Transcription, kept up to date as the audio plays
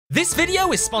This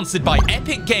video is sponsored by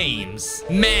Epic Games.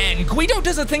 Man, Guido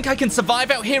doesn't think I can survive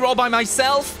out here all by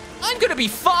myself. I'm gonna be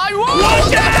fine. What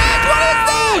the heck?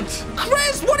 What is that?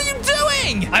 Chris, what are you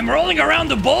doing? I'm rolling around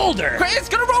the boulder. Chris, it's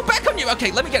gonna roll back on you.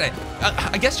 Okay, let me get it.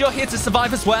 I guess you're here to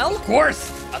survive as well? Of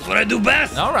course. That's what I do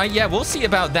best. All right, yeah, we'll see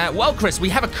about that. Well, Chris, we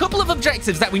have a couple of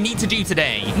objectives that we need to do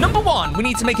today. Number one, we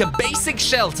need to make a basic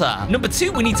shelter. Number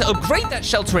two, we need to upgrade that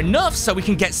shelter enough so we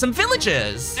can get some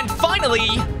villagers. And finally,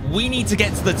 we need to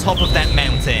get to the top of that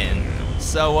mountain.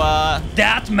 So,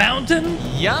 That mountain?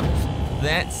 Yup.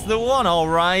 That's the one, all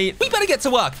right. We better get to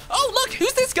work. Oh, look,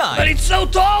 who's this guy? But it's so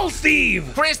tall,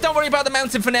 Steve. Chris, don't worry about the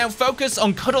mountain for now. Focus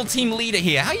on Cuddle Team Leader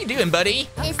here. How you doing, buddy?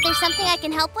 Is there something I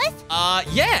can help with?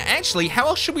 Yeah, actually, how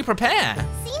else should we prepare?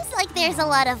 Seems like there's a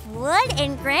lot of wood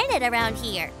and granite around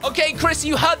here. Okay, Chris,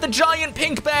 you heard the giant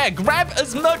pink bear. Grab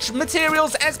as much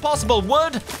materials as possible.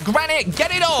 Wood, granite,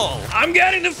 get it all. I'm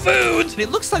getting the food. It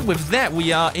looks like with that,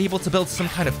 we are able to build some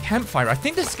kind of campfire. I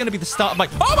think this is going to be the start of my...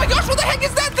 Oh my gosh, what the heck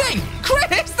is that thing?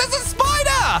 Chris, there's a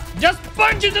spider! Just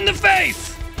punch it in the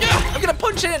face. Yeah, I'm going to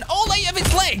punch it in all 8 of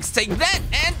its legs. Take that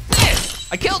and this.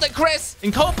 I killed it, Chris,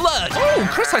 in cold blood. Oh,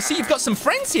 Chris, I see you've got some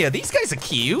friends here. These guys are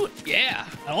cute. Yeah,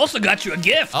 I also got you a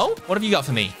gift. Oh, what have you got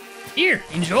for me? Here,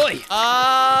 enjoy.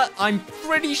 I'm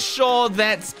pretty sure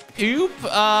that's poop.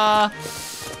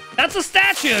 That's a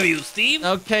statue of you, Steve.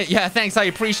 Okay, yeah, thanks. I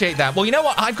appreciate that. Well, you know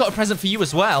what? I've got a present for you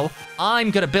as well.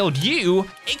 I'm gonna build you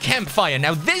a campfire.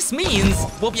 Now, this means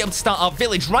we'll be able to start our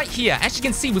village right here. As you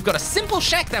can see, we've got a simple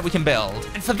shack that we can build.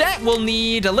 And for that, we'll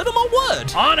need a little more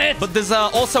wood. On it. But there's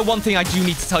also one thing I do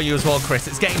need to tell you as well, Chris.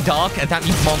 It's getting dark, and that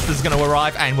means monsters are gonna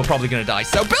arrive, and we're probably gonna die.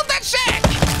 So build that shack!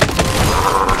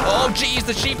 Oh, geez,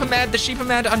 the sheep are mad. The sheep are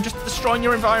mad. I'm just destroying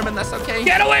your environment. That's okay.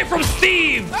 Get away from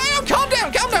Steve. Oh, calm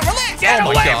down, relax. Get oh,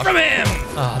 away my God. from him.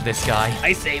 Oh, this guy.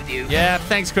 I saved you. Yeah,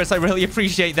 thanks, Chris. I really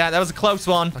appreciate that. That was a close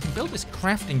one. I can build this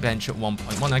crafting bench at one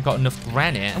point when I got enough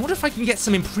granite. I wonder if I can get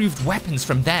some improved weapons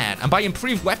from that. And by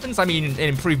improved weapons, I mean an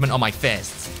improvement on my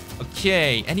fists.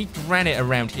 Okay, any granite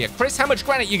around here? Chris, how much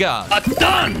granite you got? A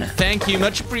ton! Thank you,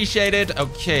 much appreciated.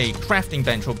 Okay, crafting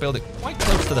bench. We'll build it quite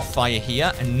close to the fire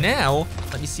here. And now,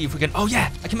 let me see if we can... Oh, yeah,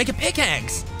 I can make a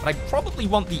pickaxe. But I probably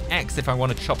want the axe if I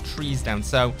want to chop trees down.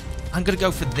 So I'm going to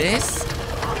go for this.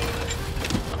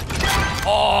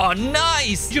 Oh,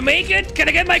 nice! Did you make it? Can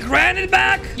I get my granite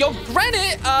back? Your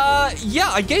granite?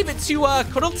 Yeah, I gave it to,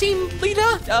 Cuddle Team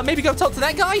Leader. Maybe go talk to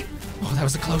that guy. Oh, that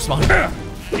was a close one.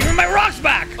 Give me my rocks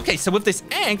back! Okay, so with this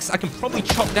axe, I can probably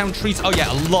chop down trees. Oh, yeah,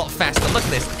 a lot faster. Look at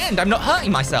this. And I'm not hurting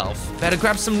myself. Better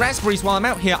grab some raspberries while I'm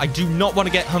out here. I do not want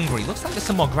to get hungry. Looks like there's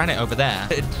some more granite over there.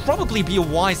 It'd probably be a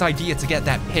wise idea to get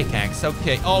that pickaxe.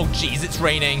 Okay. Oh, geez, it's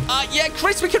raining. Yeah,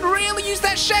 Chris, we can really use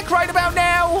that shack right about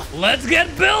now. Let's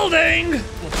get building. We'll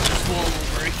put this wall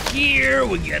over here.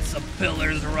 We get some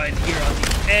pillars right here on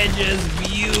the edges.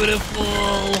 Beautiful.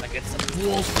 I get some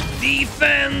walls for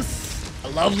defense. A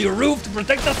lovely roof to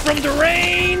protect us from the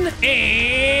rain.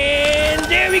 And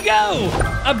there we go.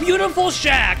 A beautiful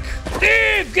shack.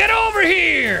 Steve, get over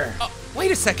here.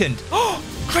 Wait a second. Oh,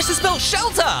 Chris has built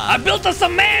shelter. I built us a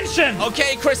mansion.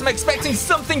 Okay, Chris, I'm expecting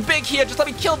something big here. Just let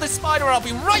me kill this spider and I'll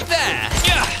be right there.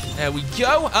 Yeah. There we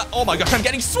go. Oh my gosh, I'm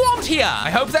getting swarmed here. I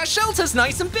hope that shelter's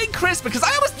nice and big, Chris, because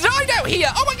I almost died out here.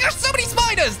 Oh my gosh, so many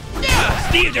spiders. Yeah.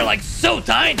 Steve, they're like so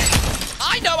tiny.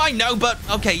 I know, but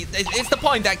okay, it's the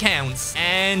point that counts.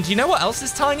 And you know what else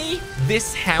is tiny?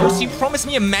 This house. You promised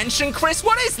me a mansion, Chris.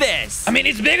 What is this? I mean,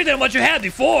 it's bigger than what you had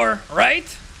before, right?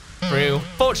 True.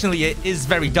 Fortunately, it is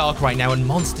very dark right now, and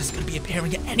monsters could be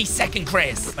appearing at any second,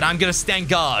 Chris. But I'm gonna stand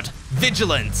guard,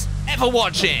 vigilant, ever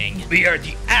watching. We are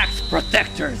the Axe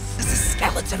Protectors. This is a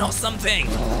skeleton or something.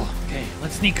 Oh, okay,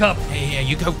 let's sneak up. Hey,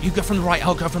 you go from the right.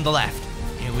 I'll go from the left.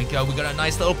 Here we go. We got a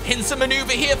nice little pincer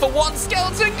maneuver here for one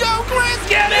skeleton. Go, Chris!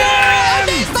 Get him! I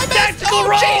missed! Tactical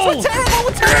roll! Geez,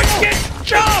 we're terrible! Get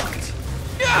chopped!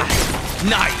 Yeah.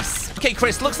 Nice. Okay,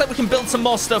 Chris, looks like we can build some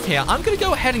more stuff here. I'm gonna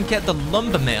go ahead and get the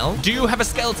lumber mill. Do you have a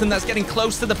skeleton that's getting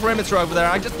close to the perimeter over there?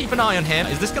 I just keep an eye on him.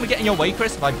 Is this gonna get in your way,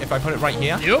 Chris, if I put it right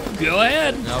here? Yep, go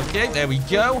ahead. Okay, there we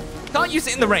go. Can't use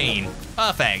it in the rain.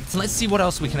 Perfect. Let's see what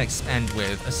else we can expand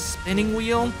with. A spinning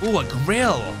wheel. Ooh, a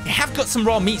grill. I have got some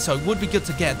raw meat, so it would be good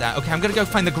to get that. Okay, I'm gonna go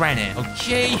find the granite.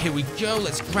 Okay, here we go.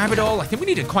 Let's grab it all. I think we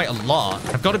needed quite a lot.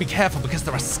 I've got to be careful because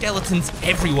there are skeletons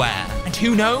everywhere. And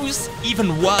who knows?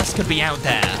 Even worse could be out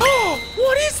there. Oh,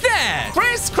 what is that?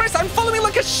 Chris, I'm following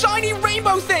like a shiny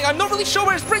rainbow thing. I'm not really sure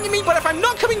where it's bringing me, but if I'm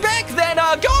not coming back, then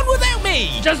go on without me.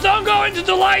 me? Just don't go into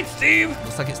the light, Steve.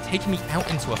 Looks like it's taking me out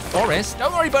into a forest.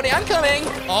 Don't worry, buddy, I'm coming.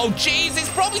 Oh, jeez, it's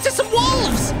probably to some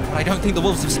wolves. But I don't think the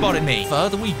wolves have spotted me.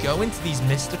 Further we go into these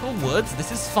mystical woods.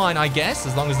 This is fine, I guess,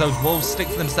 as long as those wolves stick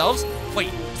to themselves. Wait,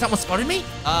 has that one spotted me?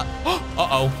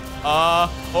 Uh-oh.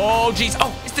 Oh, jeez.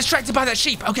 Oh, it's distracted by that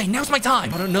sheep. Okay, now's my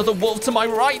time. Got another wolf to my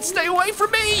right. Stay away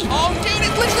from me. Oh, dude,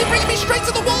 it's literally bringing me straight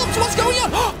to the wolves. What's going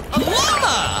on? A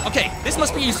llama. Okay, this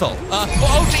must be useful.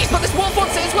 Oh, jeez, but this wolf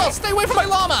wants it as well. Stay away from my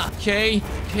llama. Okay,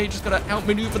 just gotta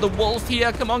outmaneuver the wolf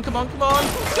here. Come on.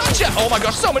 Gotcha. Oh my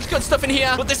gosh, so much good stuff in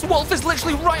here. But this wolf is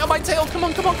literally right on my tail. Come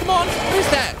on. What is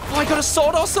that? Oh, I got a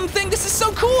sword or something. This is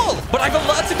so cool. But I've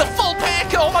alerted the full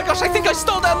pack. Oh my gosh, I think I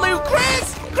stole their loot.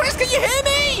 Chris, can you hear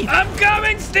me? I'm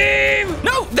coming, Steve.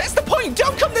 No, that's the point.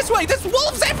 Don't come this way. There's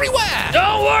wolves everywhere.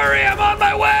 Don't worry, I'm on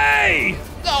my way.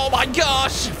 Oh my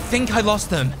gosh. I think I lost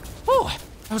them. Whew,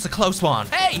 that was a close one.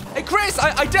 Hey, Chris,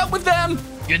 I dealt with them.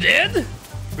 You did?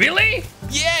 Really?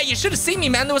 Yeah, you should have seen me,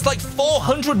 man. There was like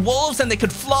 400 wolves and they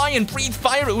could fly and breathe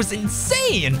fire. It was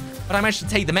insane. But I managed to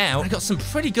take them out. I got some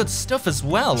pretty good stuff as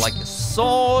well, like a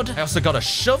sword. I also got a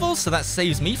shovel, so that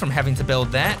saves me from having to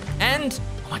build that. And,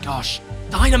 oh my gosh,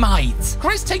 dynamite.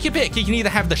 Chris, take your pick. You can either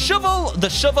have the shovel,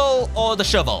 or the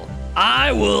shovel.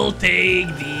 I will take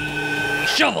the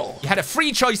shovel. You had a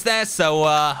free choice there, so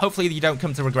hopefully you don't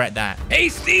come to regret that. Hey,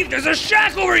 Steve, there's a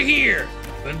shack over here.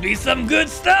 Could be some good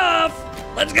stuff.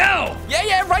 Let's go.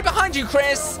 Yeah, right behind you,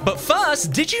 Chris. But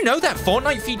first, did you know that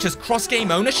Fortnite features cross-game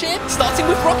ownership? Starting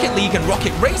with Rocket League and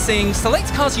Rocket Racing,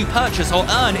 select cars you purchase or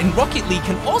earn in Rocket League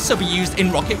can also be used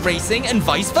in Rocket Racing and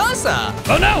vice versa.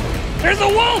 Oh no, there's a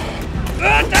wolf.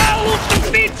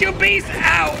 No, beat you beast.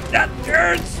 Ow, that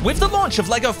hurts. With the launch of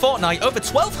LEGO Fortnite, over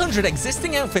 1,200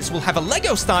 existing outfits will have a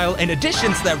LEGO style in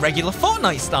addition to their regular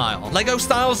Fortnite style. LEGO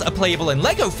styles are playable in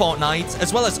LEGO Fortnite,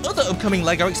 as well as other upcoming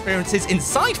LEGO experiences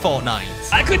inside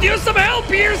Fortnite. I could use some help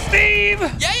here, Steve.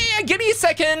 Yeah, give me a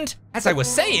second. As I was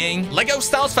saying, LEGO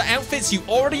styles for outfits you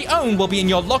already own will be in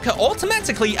your locker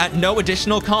automatically at no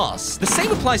additional cost. The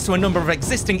same applies to a number of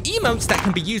existing emotes that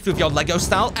can be used with your LEGO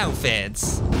style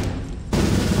outfits.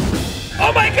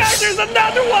 Oh my gosh, there's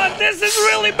another one! This is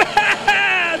really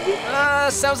bad!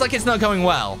 Sounds like it's not going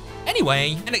well.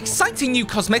 Anyway, an exciting new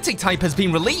cosmetic type has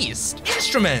been released,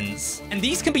 instruments. And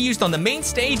these can be used on the main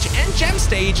stage and jam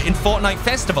stage in Fortnite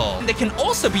Festival. And they can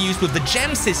also be used with the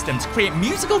jam system to create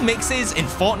musical mixes in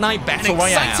Fortnite Battle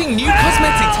Royale. An exciting new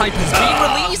cosmetic type has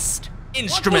been released,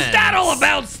 instruments. What was that all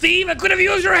about, Steve? I could have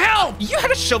used your help. You had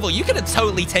a shovel, you could have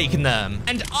totally taken them.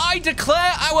 And I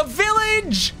declare our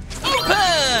village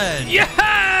open!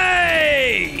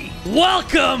 Yay!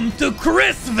 Welcome to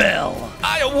Chrisville!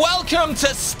 Welcome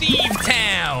to Steve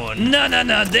Town!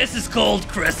 No, this is called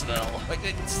Chrisville.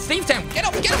 Steve Town, get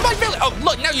up my village! Oh,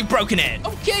 look, now you've broken it!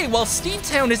 Okay, well, Steve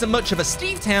Town isn't much of a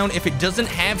Steve Town if it doesn't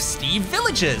have Steve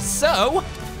villages. So,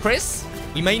 Chris,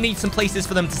 we may need some places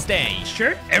for them to stay.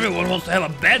 Sure, everyone wants to have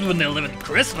a bed when they live in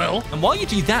Chrisville. And while you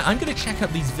do that, I'm going to check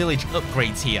out these village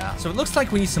upgrades here. So it looks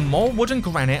like we need some more wood and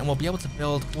granite, and we'll be able to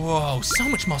build, whoa, so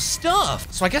much more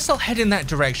stuff. So I guess I'll head in that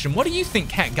direction. What do you think,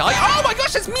 cat guy? Oh my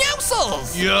gosh, it's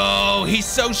Meowscles! Yo, he's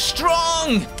so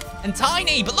strong! And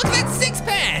tiny, but look at that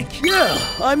six-pack! Yeah,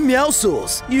 I'm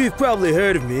Meowscles. You've probably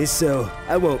heard of me, so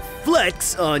I won't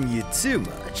flex on you too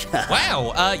much.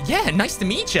 Wow, yeah, nice to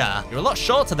meet ya. You're a lot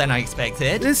shorter than I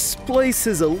expected. This place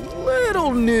is a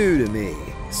little new to me,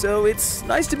 so it's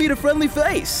nice to meet a friendly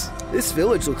face. This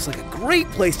village looks like a great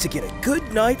place to get a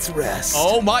good night's rest.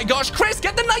 Oh my gosh, Chris,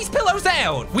 get the nice pillows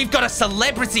out! We've got a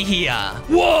celebrity here!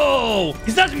 Whoa!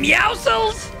 Is that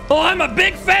Meowscles? Oh, I'm a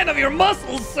big fan of your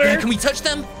muscles, sir! Yeah, can we touch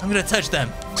them? I'm gonna touch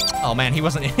them. Oh man, he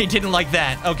didn't like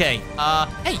that. Okay,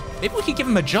 hey, maybe we could give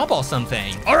him a job or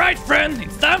something. All right, friend,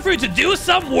 it's time for you to do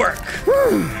some work.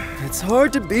 It's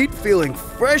hard to beat feeling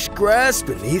fresh grass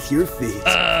beneath your feet.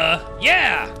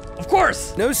 Yeah. Of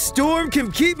course. No storm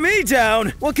can keep me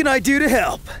down. What can I do to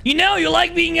help? You know, you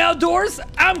like being outdoors?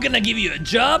 I'm gonna give you a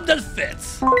job that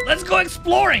fits. Let's go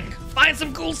exploring. Find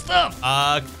some cool stuff.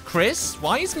 Chris,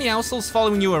 why is Meowscles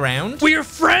following you around? We're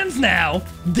friends now.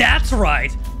 That's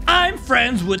right. I'm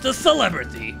friends with a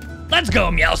celebrity. Let's go,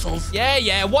 Meowscles.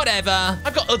 Yeah, whatever.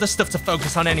 I've got other stuff to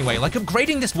focus on anyway, like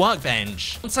upgrading this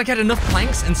workbench. Once I get enough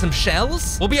planks and some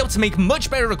shells, we'll be able to make much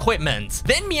better equipment.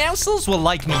 Then Meowscles will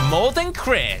like me more than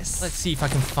Chris. Let's see if I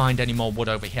can find any more wood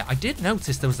over here. I did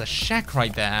notice there was a shack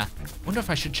right there. Wonder if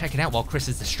I should check it out while Chris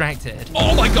is distracted.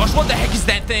 Oh my gosh, what the heck is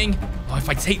that thing? Oh, if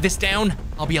I take this down,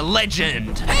 I'll be a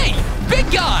legend. Hey, big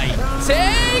guy,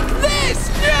 take this!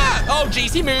 Yeah! Oh,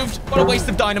 geez, he moved. What a waste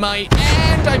of dynamite.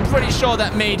 And I'm pretty sure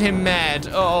that made him mad.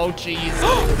 Oh, jeez.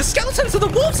 The skeletons of the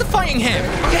wolves are fighting him.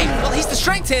 Okay, well, he's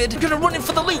distracted. We're gonna run in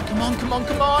for the loot. Come on, come on,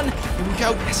 come on. Here we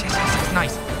go. Yes, yes, yes, yes.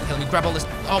 Nice. Okay, let me grab all this.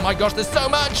 Oh my gosh, there's so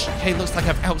much. Okay, looks like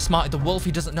I've outsmarted the wolf.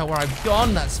 He doesn't know where I've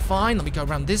gone. That's fine. Let me go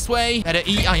around this way. Better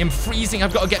eat. I am freezing.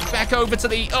 I've got to get back over to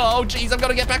the... Oh, jeez. I've got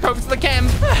to get back over to the camp.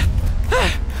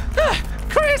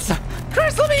 Chris!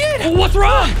 Chris, let me in! What's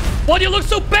wrong? Why do you look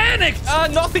so panicked?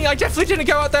 Nothing. I definitely didn't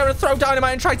go out there and throw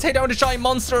dynamite and try to take down a giant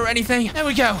monster or anything. There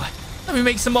we go. Let me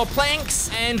make some more planks.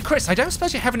 And Chris, I don't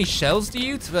suppose you have any shells, do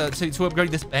you, to upgrade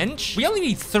this bench? We only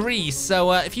need 3,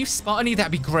 so if you spot any,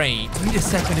 that'd be great. Wait a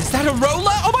second. Is that a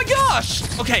roller? Oh my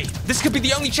gosh! Okay, this could be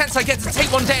the only chance I get to take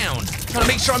one down. Gotta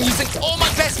make sure I'm using all my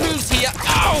best moves here.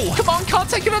 Oh! Come on, can't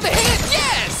take another hit.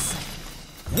 Yes!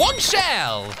 1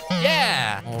 shell!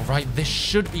 Yeah! All right, this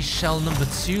should be shell number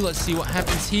 2. Let's see what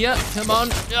happens here. Come on.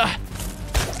 Yeah!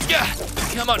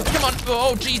 Come on, come on.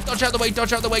 Oh, geez, dodge out the way,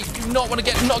 dodge out the way. Do not want to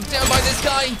get knocked down by this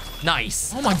guy.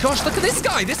 Nice. Oh my gosh, look at this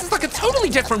guy. This is like a totally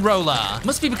different roller.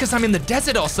 Must be because I'm in the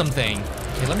desert or something.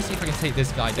 Okay, let me see if I can take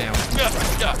this guy down.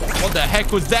 What the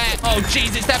heck was that? Oh,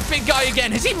 geez, it's that big guy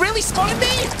again. Has he really spotted me?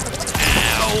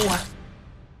 Ow!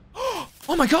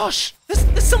 Oh my gosh,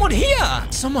 there's someone here.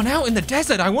 Someone out in the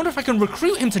desert. I wonder if I can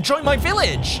recruit him to join my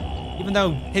village. Even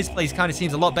though his place kind of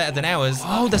seems a lot better than ours.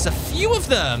 Oh, there's a few of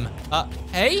them.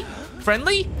 Hey?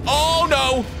 Friendly? Oh,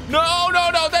 no. No, no,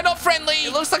 no, they're not friendly.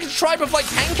 It looks like a tribe of, like,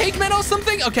 pancake men or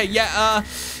something. Okay, yeah,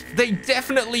 they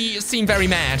definitely seem very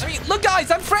mad. I mean, look,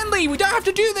 guys, I'm friendly. We don't have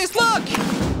to do this. Look.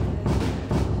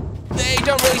 They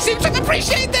don't really seem to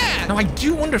appreciate that. Now, I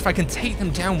do wonder if I can take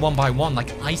them down one by one,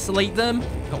 like isolate them.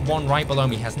 Got one right below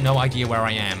me, has no idea where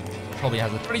I am. Probably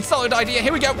has a pretty solid idea.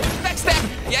 Here we go. Next step.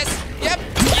 Yes. Yep.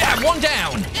 Yeah, 1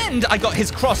 down. And I got his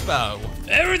crossbow.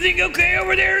 Everything okay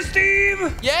over there,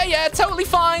 Steve? Yeah, totally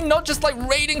fine. Not just like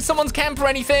raiding someone's camp or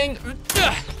anything.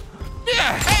 Yeah.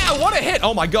 Ow, what a hit.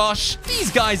 Oh my gosh.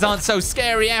 These guys aren't so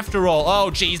scary after all. Oh,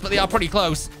 geez, but they are pretty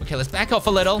close. Okay, let's back off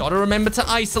a little. Gotta remember to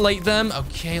isolate them.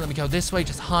 Okay, let me go this way.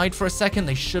 Just hide for a second.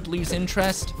 They should lose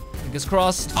interest. Fingers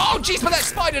crossed. Oh, jeez, but that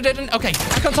spider didn't. Okay,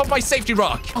 back on top of my safety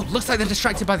rock. Oh, looks like they're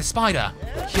distracted by the spider.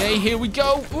 Okay, here we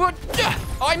go. Oh,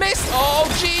 I missed. Oh,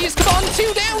 jeez. Come on,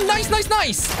 2 down. Nice, nice,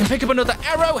 nice. Can pick up another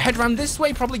arrow. Head around this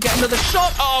way. Probably get another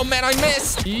shot. Oh, man, I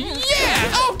missed.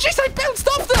 Yeah. Oh, jeez, I bounced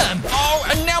off them. Oh,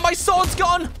 and now my sword's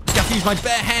gone. I have to use my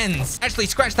bare hands. Actually,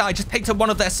 scratch that. I just picked up one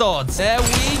of their swords. There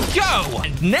we go.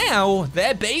 And now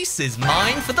their base is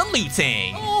mine for the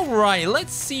looting. All right,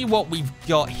 let's see what we've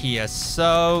got here.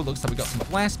 So, looks like we got some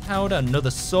blast powder,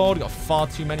 another sword. Got far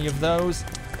too many of those.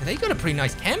 They got a pretty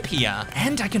nice camp here.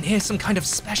 And I can hear some kind of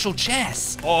special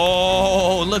chest.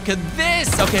 Oh, look at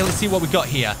this. Okay, let's see what we got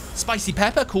here. Spicy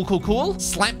pepper, cool, cool, cool.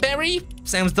 Slapberry,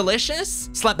 sounds delicious.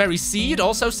 Slapberry seed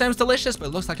also sounds delicious, but it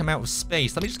looks like I'm out of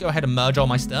space. Let me just go ahead and merge all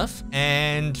my stuff.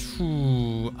 And,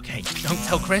 okay, don't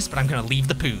tell Chris, but I'm gonna leave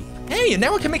the poop. Hey, and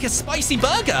now I can make a spicy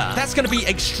burger. That's gonna be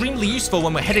extremely useful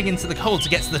when we're heading into the cold to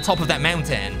get to the top of that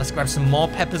mountain. Let's grab some more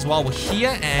peppers while we're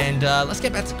here, and let's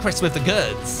get back to Chris with the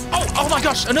goods. Oh my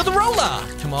gosh, another roller.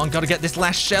 Come on, gotta get this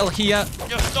last shell here.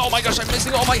 Oh my gosh, I'm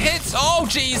missing all my hits. Oh,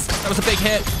 geez, that was a big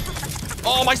hit.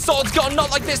 Oh, my sword's gone.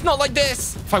 Not like this, not like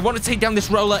this. If I want to take down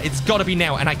this roller, it's gotta be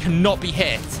now, and I cannot be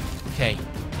hit. Okay,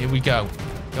 here we go.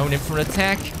 Going in for an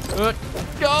attack.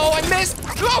 Oh, I missed.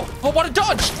 Oh, what a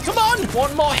dodge. Come on.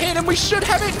 One more hit and we should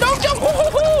have it. No,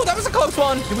 that was a close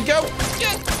one. Here we go.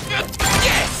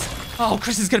 Yes. Oh,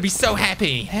 Chris is going to be so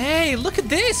happy. Hey, look at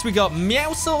this. We got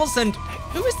Meowscles and...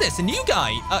 Who is this? A new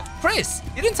guy? Chris,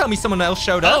 you didn't tell me someone else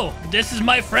showed up. Oh, this is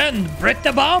my friend, Britt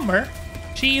the Bomber.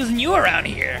 She's new around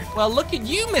here. Well, look at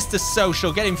you, Mr.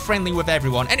 Social, getting friendly with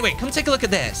everyone. Anyway, come take a look at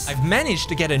this. I've managed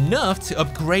to get enough to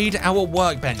upgrade our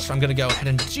workbench, so I'm gonna go ahead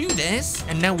and do this,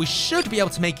 and now we should be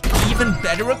able to make even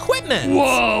better equipment.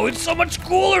 Whoa, it's so much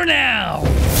cooler now.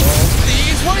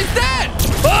 Jeez, what is that?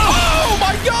 Oh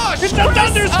my gosh! It's a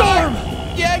thunderstorm!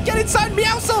 Yeah, get inside,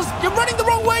 Meowscles! You're running the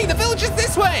wrong way! The village is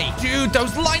this way! Dude,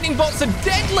 those lightning bolts are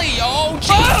deadly! Oh, jeez!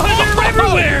 Oh, they're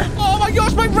everywhere! Oh my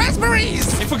gosh, my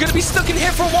raspberries! If we're gonna be stuck in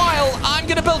here for a while, I'm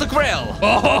gonna build a grill.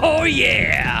 Oh,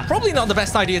 yeah! Probably not the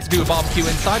best idea to do a barbecue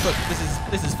inside, but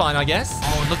this is fine, I guess.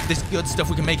 Oh, and look at this good stuff.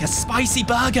 We can make a spicy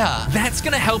burger. That's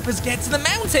gonna help us get to the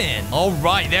mountain. All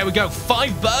right, there we go.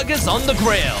 5 burgers on the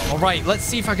grill. All right, let's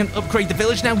see if I can upgrade the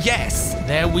village now. Yes,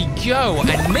 there we go.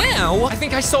 And now, I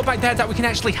think I saw back there that we can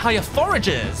actually hire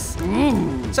foragers.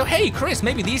 Ooh. So, hey, Chris,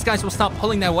 maybe these guys will start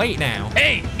pulling their weight now.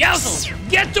 Hey, Meowscles,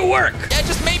 get to work. Yeah,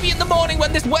 just maybe in the morning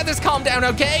when this weather's calmed down,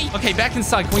 okay? Okay, back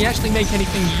inside. Can we actually make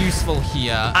anything useful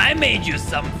here? I made you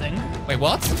something. Wait,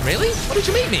 what? Really? What did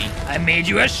you make me? I made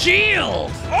you a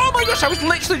shield. Oh my gosh, I was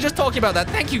literally just talking about that.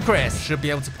 Thank you, Chris. Should be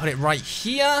able to put it right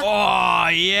here. Oh,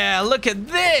 yeah, look at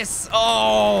this. Oh,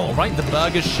 all right, the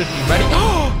burgers should be ready.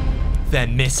 Oh, they're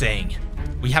missing.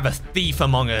 We have a thief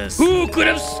among us. Who could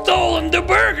have stolen the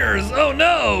burgers? Oh,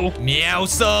 no.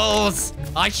 Meowscles.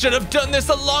 I should have done this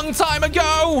a long time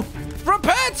ago.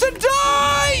 Prepare to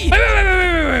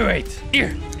die. Wait.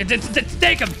 Here,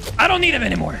 take them. I don't need them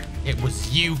anymore. It was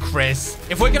you, Chris.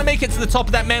 If we're gonna make it to the top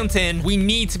of that mountain, we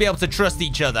need to be able to trust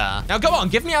each other. Now, go on,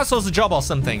 give Meowscles a job or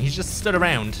something. He's just stood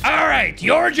around. All right,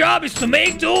 your job is to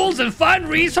make tools and find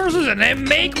resources and then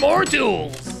make more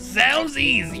tools. Sounds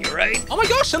easy, right? Oh my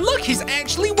gosh, and look, he's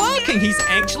actually working. He's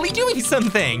actually doing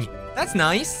something. That's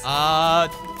nice.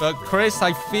 But Chris,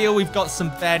 I feel we've got some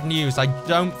bad news. I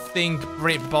don't think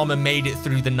Brit Bomber made it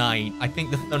through the night. I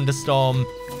think the thunderstorm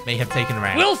may have taken her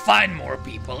out. We'll find more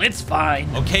people. It's fine.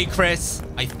 Okay, Chris,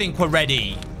 I think we're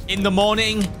ready. In the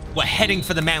morning, we're heading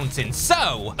for the mountain.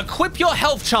 So, equip your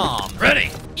health charm.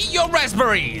 Ready. Eat your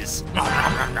raspberries.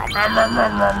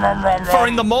 For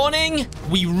in the morning,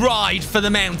 we ride for the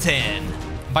mountain.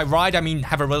 By ride, I mean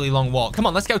have a really long walk. Come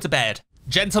on, let's go to bed.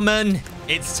 Gentlemen,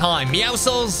 it's time.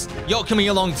 Meowscles, you're coming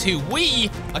along too. We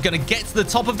are gonna get to the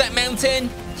top of that mountain,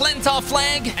 plant our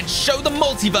flag, and show the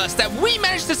multiverse that we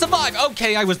managed to survive.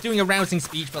 Okay, I was doing a rousing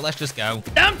speech, but let's just go.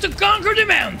 Time to conquer the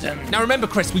mountain. Now remember,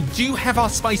 Chris, we do have our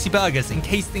spicy burgers in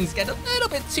case things get a little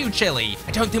bit too chilly.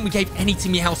 I don't think we gave any to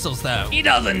Meowscles, though. He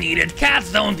doesn't need it.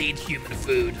 Cats don't eat human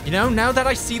food. You know, now that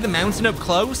I see the mountain up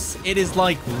close, it is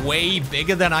like way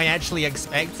bigger than I actually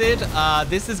expected.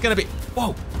 This is gonna be...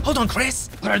 Whoa, hold on, Chris.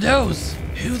 What are those?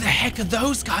 Who the heck are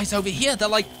those guys over here? They're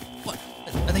like, what?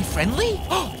 Are they friendly?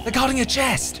 Oh, they're guarding a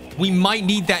chest. We might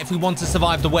need that if we want to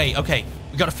survive the way. Okay,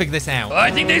 we gotta figure this out.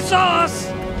 I think they saw us.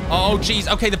 Oh, geez.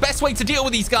 Okay, the best way to deal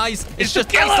with these guys is just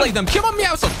kill isolate them. them. Come on,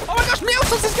 Meowscles. Oh my gosh,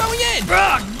 Meowscles is going in.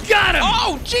 Got him.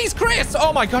 Oh, geez, Chris.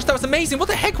 Oh my gosh, that was amazing. What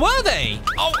the heck were they?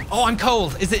 Oh, I'm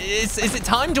cold. Is it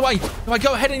time? Do I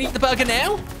go ahead and eat the burger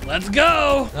now? Let's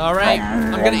go. All right,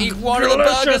 I'm gonna eat one of the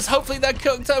burgers. Hopefully they're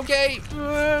cooked okay.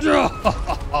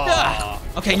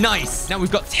 Okay, nice. Now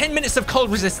we've got 10 minutes of cold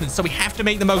resistance, so we have to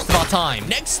make the most of our time.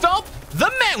 Next stop, the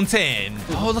mountain.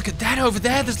 Oh, look at that over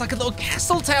there. There's like a little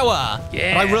castle tower.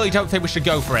 Yeah. But I really don't think we should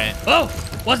go for it. Oh,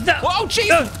 what's that? Whoa,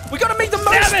 jeez. We gotta make the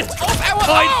most Damn it. of our...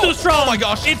 Oh, it's too strong. Oh my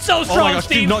gosh. It's so strong, Oh my gosh,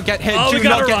 Steve. do not get hit. Oh, Do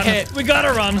not get hit. We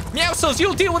gotta run. Meowscles,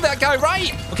 you'll deal with that guy,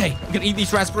 right? Okay, we're gonna eat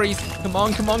these raspberries. Come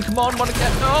on. Wanna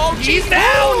get... Oh, He's jeez.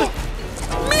 down.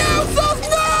 Meowscles,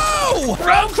 no!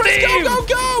 Run, Chris, Steve.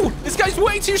 go! This guy's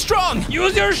way too strong.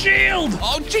 Use your shield.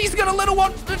 Oh, jeez, got a little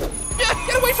one.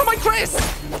 Get away from my Chris.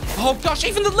 Oh, gosh,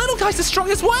 even the little guys are strong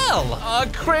as well.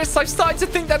 Chris, I've started to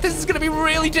think that this is going to be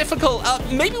really difficult.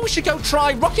 Maybe we should go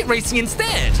try rocket racing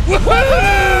instead.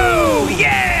 Woohoo!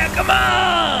 Yeah, come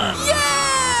on.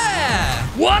 Yeah!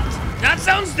 What? That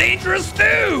sounds dangerous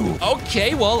too.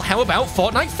 Okay, well, how about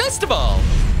Fortnite Festival?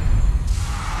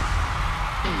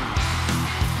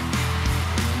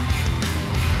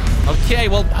 Okay,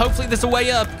 well, hopefully there's a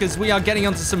way up, because we are getting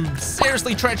onto some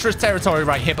seriously treacherous territory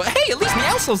right here. But hey, at least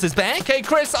Meowscles is back. Okay,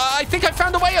 Chris, I think I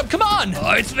found a way up. Come on.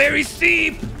 Oh, it's very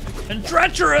steep and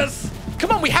treacherous.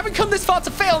 Come on, we haven't come this far to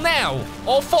fail now.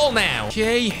 Or fall now.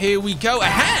 Okay, here we go.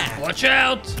 Aha! Watch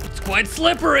out. It's quite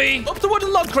slippery. Up the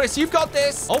wooden log, Chris. You've got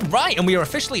this. All right, and we are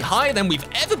officially higher than we've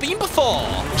ever been before.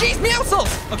 Jeez,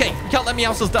 Meowscles. Okay, can't let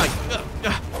Meowscles die.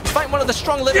 Fight one of the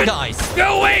strong little guys.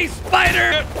 Go away,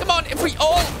 spider. Come on, if we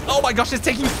all... Oh my gosh, it's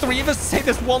taking 3 of us to take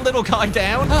this one little guy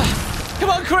down. Come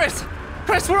on, Chris.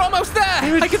 Chris, we're almost there.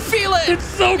 I can feel it. It's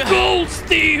so cold,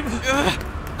 Steve.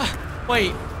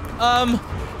 Wait,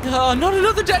 not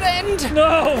another dead end.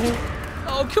 No.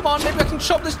 Oh, come on, maybe I can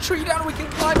chop this tree down and we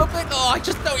can climb up it. Oh, I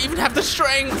just don't even have the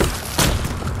strength.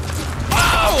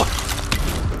 Oh!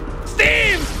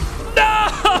 Steve! No!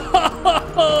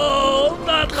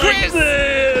 Not Chris, like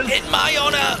this! in my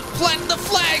honor, plant the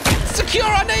flag! Secure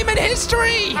our name in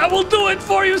history! I will do it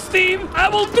for you, Steve! I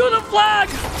will do the flag!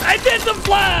 I did the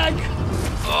flag!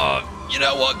 Oh, you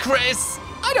know what, Chris?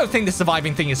 I don't think the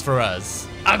surviving thing is for us.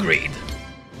 Agreed.